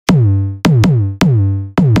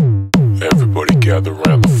together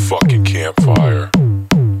around the fucking campfire.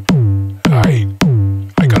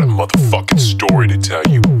 I got a motherfucking story to tell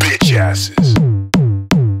you, bitch asses.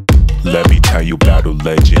 Let me tell you about a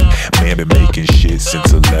legend. Man been making shit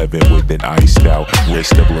since 11 with an iced out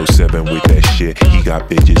wrist 007 with that shit. He got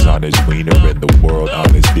bitches on his wiener and the world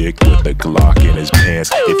on his dick with a Glock in his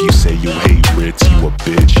pants. If you say you hate Ritz, you a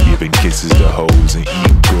bitch. Giving kisses to hoes and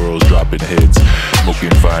eating girls, dropping hits.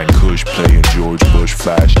 Smoking fine kush, playing George Bush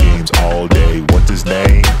flash games all day. What's his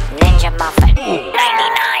name? Ninjamuffin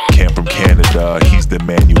 99. Cam from Canada, he's the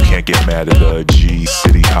man, you can't get mad at a G.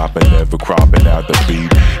 City hopping, never cropping out the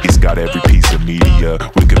beat. He's got every piece of media.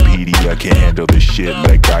 Wikipedia can't handle this shit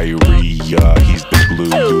like diarrhea. He's the glue,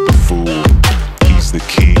 you the fool. He's the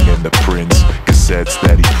king and the prince. Cassettes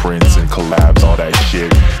that he prints and collabs, all that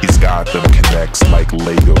shit. He's got them connects like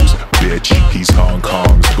Legos, bitch. He's Hong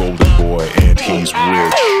Kong's golden boy and he's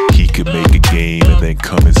rich. He could make a game and then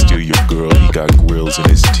come and steal your girl. He got grills in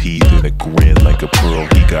his teeth and a grin like a pearl.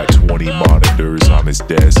 He got 20 monitors on his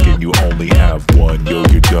desk and you only have one. Yo,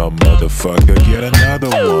 you dumb motherfucker, get another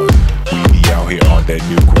one. We be out here on that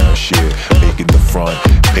Newgrounds shit, making the front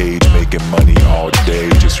page, making money all day.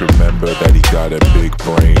 Just remember that he got a big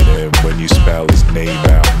brain, and when you spell his name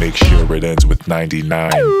out, make sure it ends with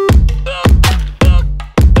 99.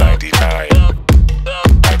 99.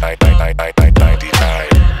 99.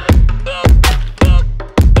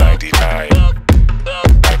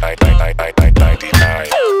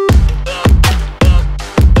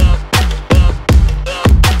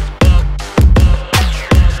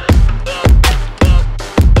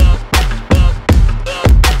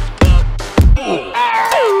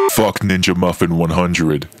 Fuck ninjamuffin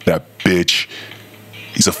 100. That bitch.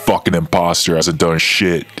 He's a fucking imposter, hasn't done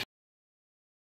shit.